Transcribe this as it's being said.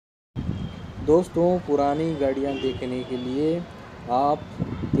दोस्तों, पुरानी गाड़ियां देखने के लिए आप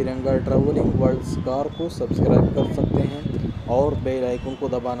तिरंगा ट्रैवलिंग वर्ल्ड कार को सब्सक्राइब कर सकते हैं और बेल आइकन को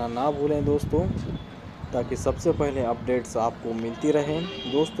दबाना ना भूलें दोस्तों, ताकि सबसे पहले अपडेट्स आपको मिलती रहें।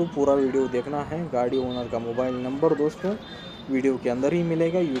 दोस्तों, पूरा वीडियो देखना है। गाड़ी ओनर का मोबाइल नंबर दोस्तों वीडियो के अंदर ही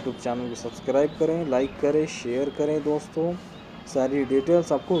मिलेगा। यूट्यूब चैनल को सब्सक्राइब करें, लाइक करें, शेयर करें। दोस्तों, सारी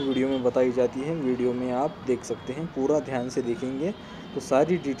डिटेल्स आपको वीडियो में बताई जाती है। वीडियो में आप देख सकते हैं, पूरा ध्यान से देखेंगे तो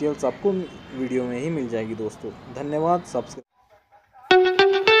सारी डिटेल्स आपको वीडियो में ही मिल जाएगी दोस्तों। धन्यवाद। Subscribe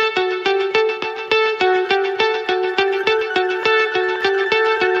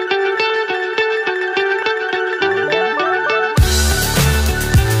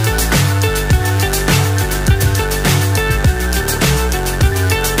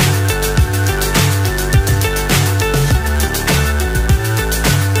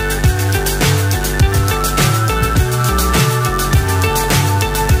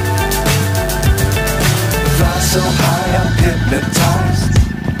so high I'm hypnotized.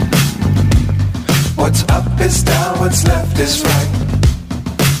 What's up is down, what's left is right.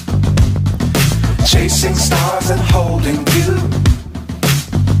 Chasing stars and holding you.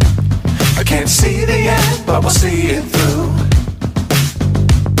 I can't see the end, but we'll see it through.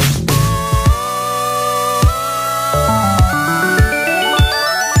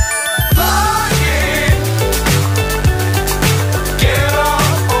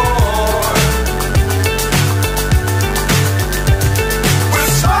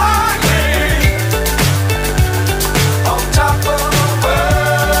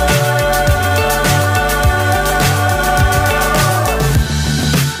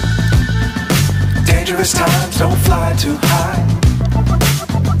 Dangerous times, don't fly too high.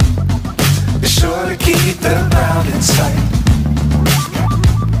 Be sure to keep the ground in sight.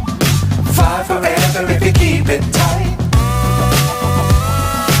 Fly forever if you keep it tight.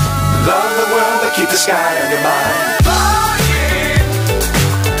 Love the world, but keep the sky on your mind.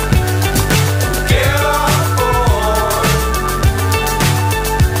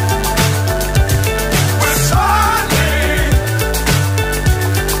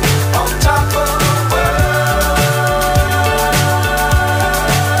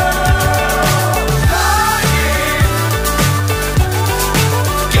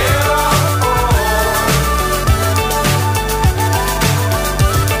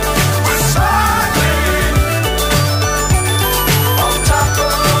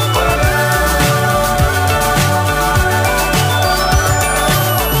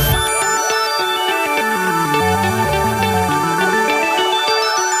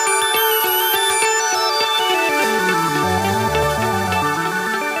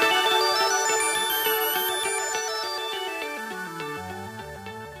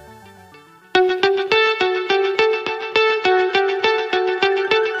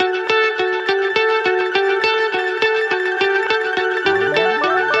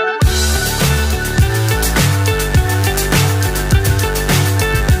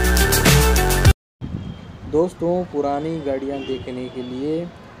 दोस्तों, पुरानी गाड़ियां देखने के लिए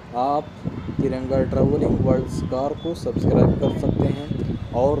आप तिरंगा travelling world car को subscribe कर सकते हैं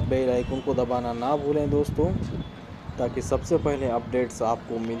और बेल आइकन को दबाना ना भूलें दोस्तों, ताकि सबसे पहले अपडेट्स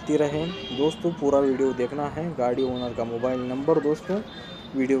आपको मिलती रहें। दोस्तों, पूरा वीडियो देखना है। गाड़ी ओनर का मोबाइल नंबर दोस्तों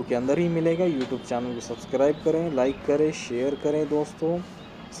वीडियो के अंदर ही मिलेगा। यूट्यूब चैनल को सब्सक्राइब करें, लाइक करें, शेयर करें। दोस्तों,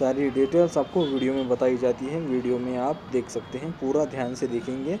 सारी डिटेल्स आपको वीडियो में बताई जाती है। वीडियो में आप देख सकते हैं, पूरा ध्यान से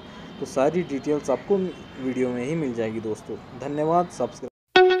देखेंगे तो सारी डिटेल्स आपको वीडियो में ही मिल जाएगी दोस्तों। धन्यवाद। Subscribe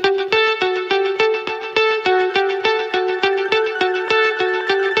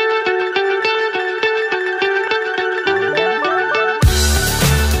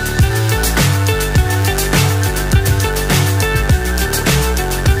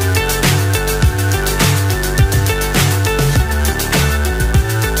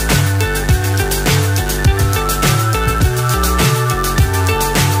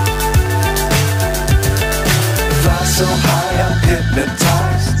So high I'm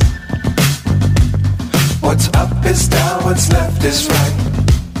hypnotized. What's up is down, what's left is right.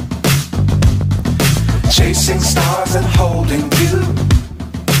 Chasing stars and holding you.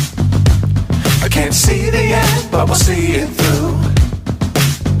 I can't see the end, but we'll see it through.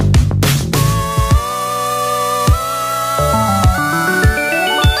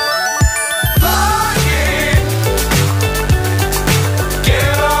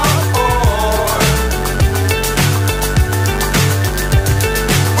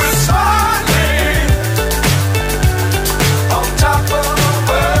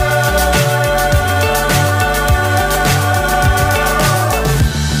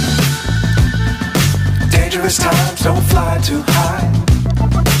 Dangerous times, don't fly too high.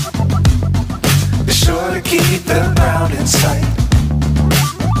 to keep them round in sight.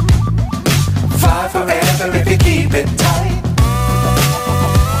 Fly forever if you keep it tight.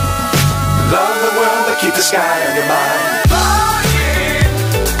 Love the world but keep the sky on your mind.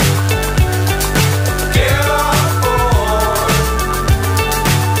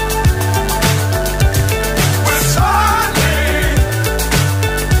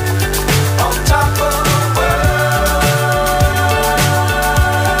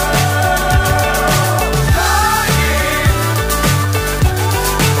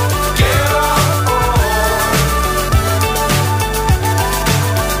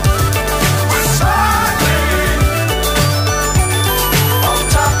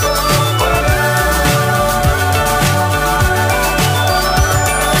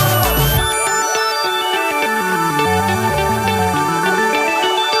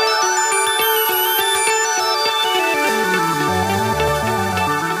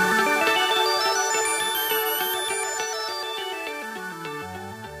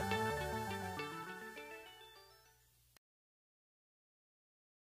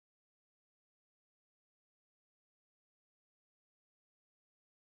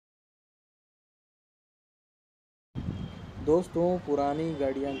 दोस्तों, पुरानी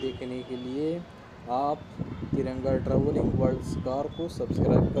गाड़ियां देखने के लिए आप तिरंगा travelling world's car को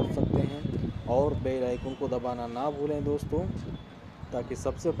subscribe कर सकते हैं और बेल आइकन को दबाना ना भूलें दोस्तों, ताकि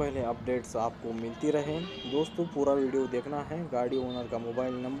सबसे पहले अपडेट्स आपको मिलती रहें। दोस्तों, पूरा वीडियो देखना है। गाड़ी ओनर का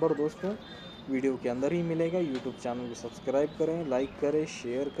मोबाइल नंबर दोस्तों वीडियो के अंदर ही मिलेगा। यूट्यूब चैनल को सब्सक्राइब करें, लाइक करें,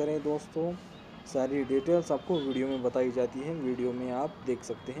 शेयर करें। दोस्तों, सारी डिटेल्स आपको वीडियो में बताई जाती है। वीडियो में आप देख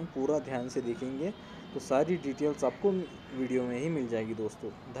सकते हैं, पूरा ध्यान से देखेंगे तो सारी डिटेल्स आपको वीडियो में ही मिल जाएगी दोस्तों।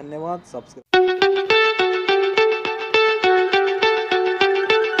 धन्यवाद। Subscribe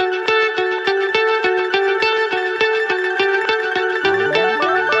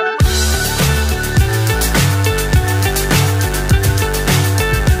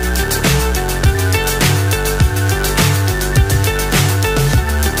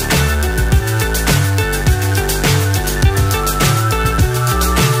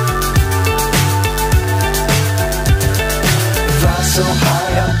So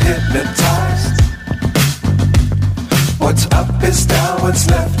high I'm hypnotized. What's up is down, what's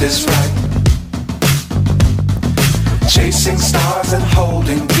left is right. Chasing stars and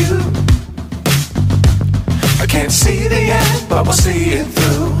holding you. I can't see the end, but we'll see it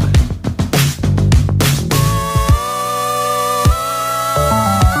through.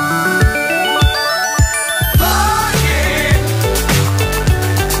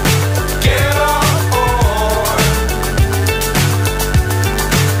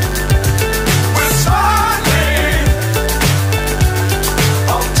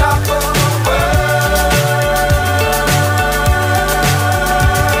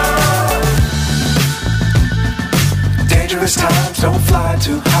 Times don't fly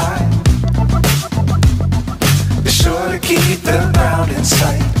too high. Be sure to keep the ground in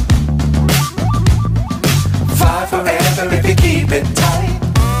sight. Fly forever if you keep it tight.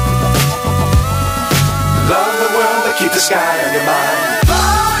 Love the world but keep the sky on your mind.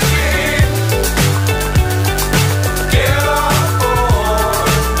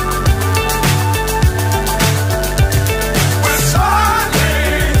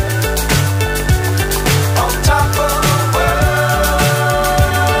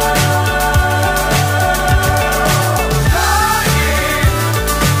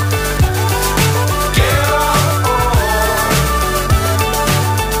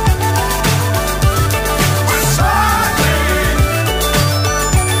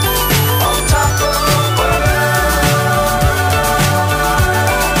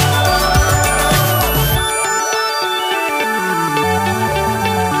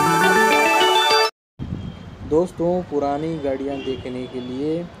 दोस्तों, पुरानी गाड़ियां देखने के लिए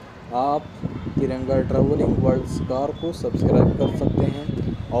आप तिरंगा travelling world's car को subscribe कर सकते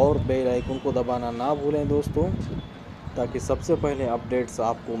हैं और बेल आइकन को दबाना ना भूलें दोस्तों, ताकि सबसे पहले अपडेट्स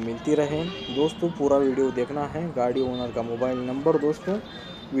आपको मिलती रहें। दोस्तों, पूरा वीडियो देखना है। गाड़ी ओनर का मोबाइल नंबर दोस्तों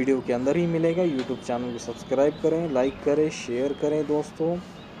वीडियो के अंदर ही मिलेगा। यूट्यूब चैनल को सब्सक्राइब करें, लाइक करें, शेयर करें। दोस्तों,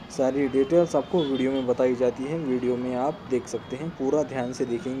 सारी डिटेल्स आपको वीडियो में बताई जाती है। वीडियो में आप देख सकते हैं, पूरा ध्यान से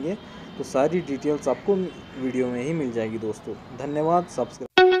देखेंगे तो सारी डिटेल्स आपको वीडियो में ही मिल जाएगी दोस्तों। धन्यवाद। Subscribe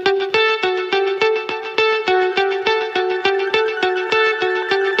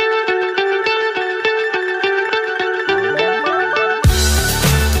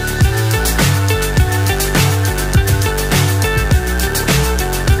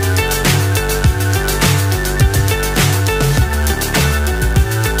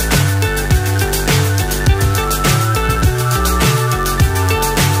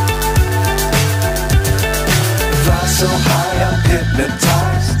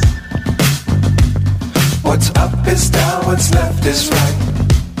what's left is right.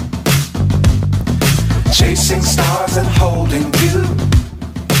 Chasing stars and holding you.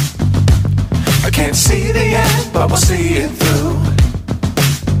 I can't see the end, but we'll see it through.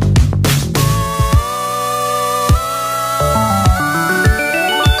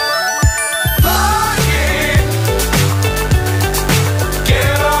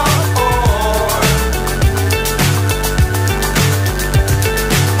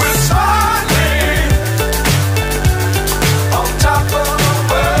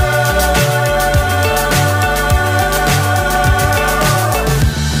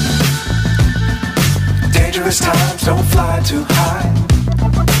 Times don't fly too high.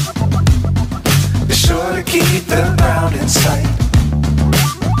 Be sure to keep the ground in sight.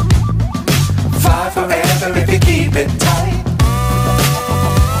 Fly forever if you keep it tight.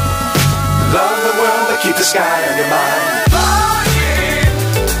 Love the world, but keep the sky on your mind.